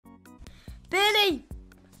Billy!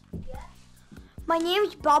 Yeah? My name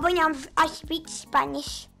is Bob and I speak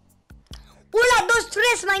Spanish. Hola, dos,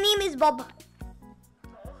 tres, my name is Bob.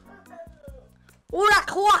 Hola,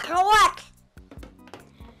 quack, quack.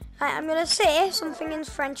 Right, I'm gonna say something in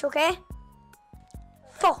French, okay?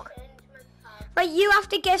 Fuck. Right, you have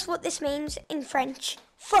to guess what this means in French.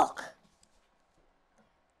 Fuck.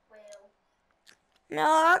 Well,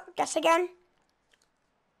 No, guess again.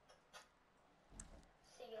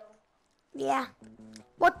 seal. Yeah.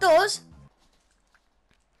 What does,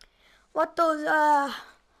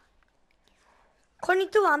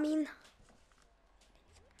 konnichiwa mean?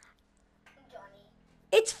 Johnny.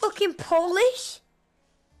 It's fucking Polish.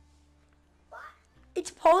 What?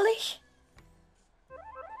 It's Polish.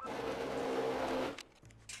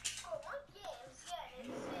 Oh, my game's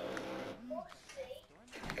getting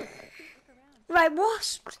sick. Right,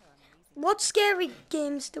 what scary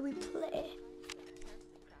games do we play?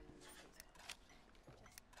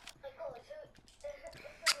 Like, oh, so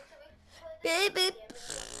we Baby.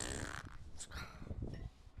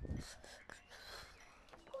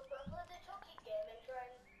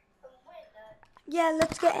 Yeah,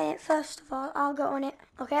 let's get in it first of all. I'll go on it,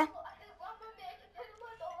 okay?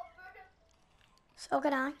 So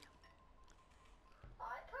can I.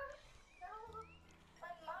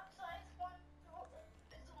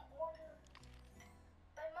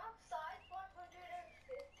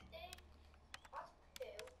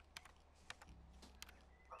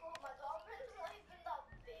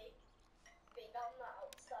 On the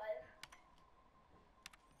outside.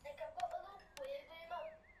 Like I've got a little weird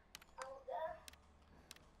out there.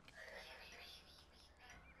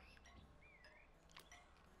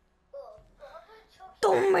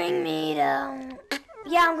 Don't bring me down.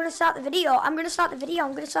 Yeah, I'm gonna start the video.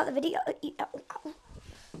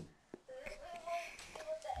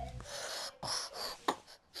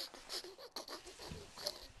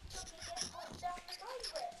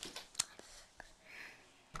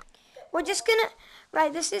 We're just gonna,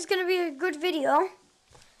 right, this is gonna be a good video.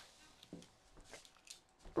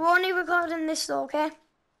 We're only recording this though, okay?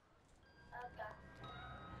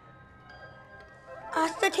 I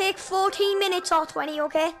have to take 14 minutes or 20,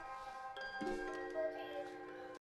 okay?